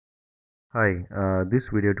Hi, this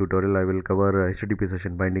video tutorial I will cover HTTP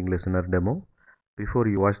session binding listener demo. Before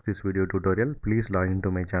you watch this video tutorial, please log into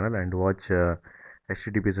my channel and watch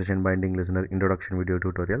HTTP session binding listener introduction video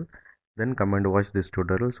tutorial. Then come and watch this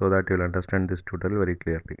tutorial so that you will understand this tutorial very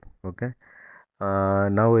clearly. Okay.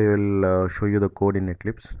 Now I will show you the code in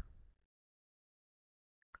Eclipse.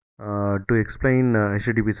 To explain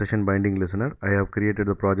HTTP session binding listener, I have created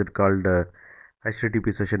the project called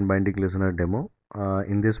HTTP session binding listener demo.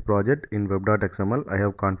 In this project in web.xml, I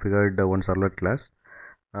have configured one servlet class.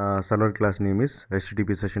 Servlet class name is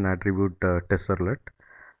HTTP session attribute test servlet.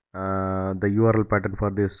 The URL pattern for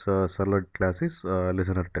this servlet class is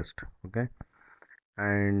listener test. Okay,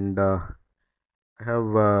 and I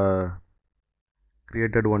have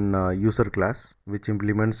created one user class which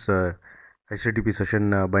implements HTTP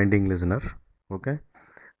session binding listener. Okay.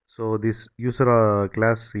 So this user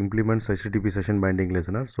class implements HTTP session binding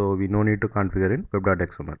listener, so we no need to configure in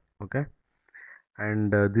web.xml. Okay,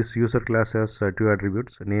 and this user class has two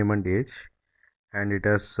attributes, name and age, and it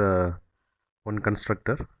has one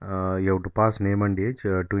constructor. You have to pass name and age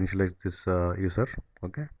to initialize this user.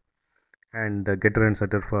 Okay, and getter and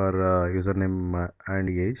setter for username and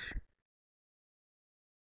age,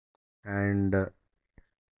 and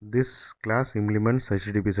this class implements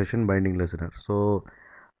HTTP session binding listener. So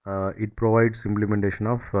it provides implementation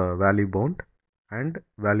of valueBound and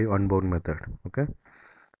valueUnbound method. Okay,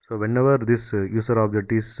 so whenever this user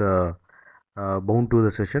object is bound to the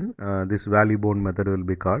session, this valueBound method will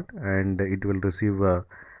be called and it will receive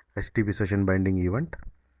HTTP session binding event.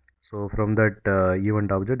 So from that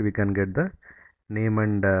event object we can get the name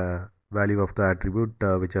and value of the attribute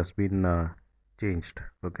which has been changed.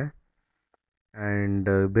 Okay,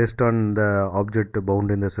 and based on the object bound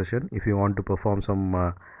in the session, if you want to perform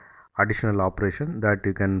some additional operation, that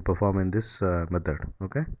you can perform in this method.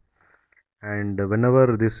 Okay, and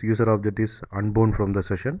whenever this user object is unbound from the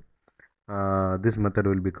session, this method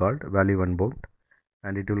will be called valueUnbound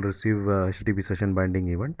and it will receive HTTP session binding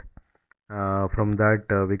event. From that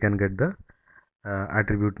we can get the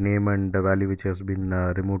attribute name and the value which has been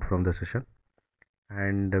removed from the session,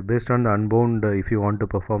 and based on the unbound, if you want to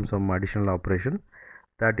perform some additional operation,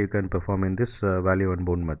 that you can perform in this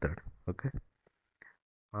valueUnbound method. Okay.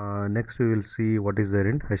 Next we will see what is there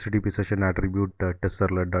in HTTP session attribute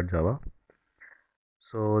testservlet.java.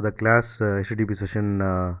 So the class HTTP session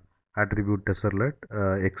attribute testservlet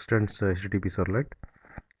extends HTTP servlet,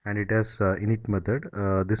 and it has init method.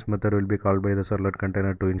 This method will be called by the servlet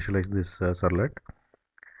container to initialize this servlet,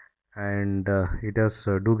 and it has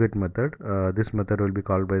doGet method. This method will be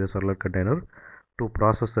called by the servlet container to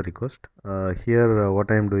process the request. Here what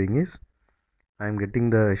I am doing is I am getting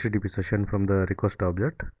the HTTP session from the request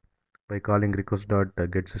object by calling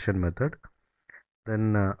request.getSession method.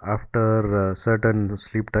 Then after certain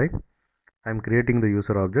sleep time, I am creating the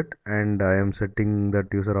user object and I am setting that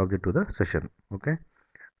user object to the session. Okay,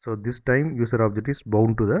 so this time user object is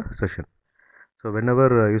bound to the session. So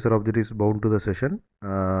whenever user object is bound to the session,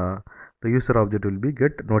 the user object will be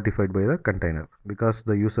get notified by the container because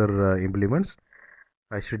the user implements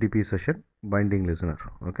HTTP session binding listener.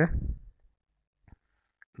 Okay,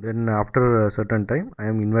 then after a certain time I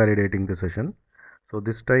am invalidating the session. So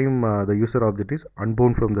this time the user object is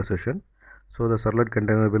unbound from the session, so the servlet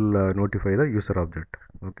container will notify the user object.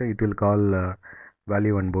 Okay, it will call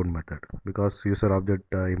valueUnbound method because user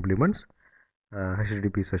object implements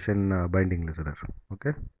HTTP session binding listener.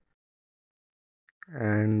 Okay,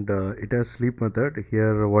 and it has sleep method.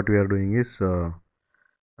 Here what we are doing is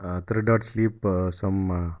thread.sleep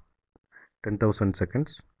some 10,000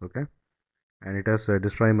 seconds. Okay, and it has a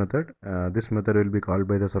destroy method. This method will be called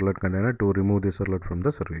by the servlet container to remove the servlet from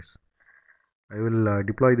the service. I will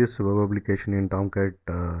deploy this web application in Tomcat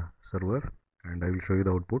server and I will show you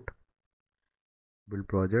the output. Build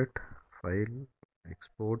project, file,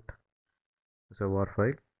 export as a war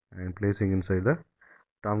file and placing inside the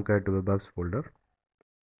Tomcat web apps folder.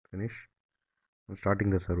 Finish. I'm starting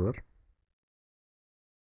the server.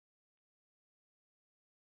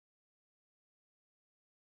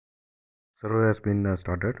 Server has been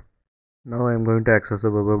started. Now I am going to access the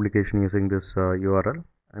web application using this URL.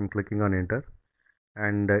 I am clicking on enter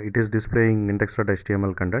and it is displaying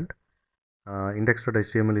index.html content.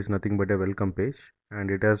 Index.html is nothing but a welcome page and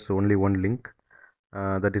it has only one link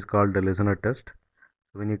that is called the listener test.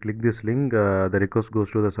 So when you click this link, the request goes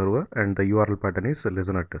to the server and the URL pattern is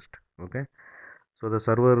listener test. Okay, so the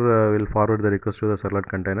server will forward the request to the servlet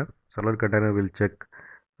container. Servlet container will check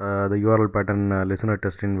the URL pattern listener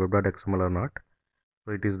test in web.xml or not.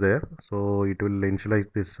 So it is there, so it will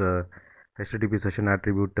initialize this HTTP session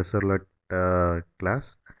attribute test servlet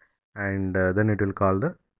class, and then it will call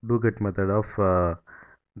the do get method of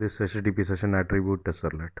this HTTP session attribute test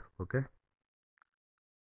servlet. Okay,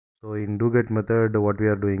 so in do get method, what we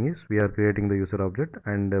are doing is we are creating the user object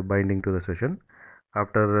and binding to the session.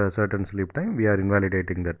 After a certain sleep time, we are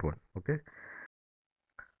invalidating that one. Okay,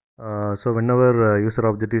 so whenever user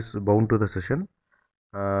object is bound to the session,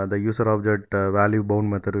 the user object value bound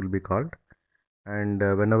method will be called, and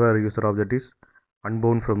whenever user object is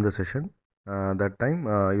unbound from the session, that time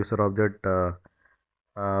user object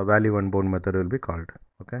value unbound method will be called.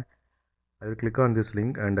 Okay, I will click on this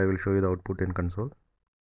link and I will show you the output in console.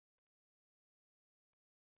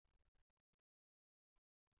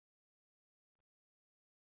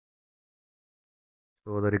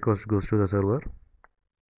 So the request goes to the server.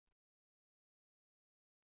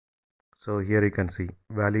 So here you can see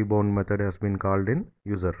value bound method has been called in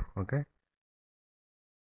user. Okay,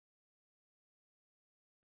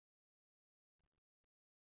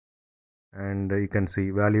 and you can see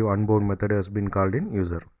value unbound method has been called in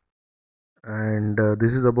user. And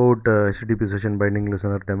this is about HTTP session binding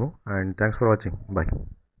listener demo, and thanks for watching. Bye.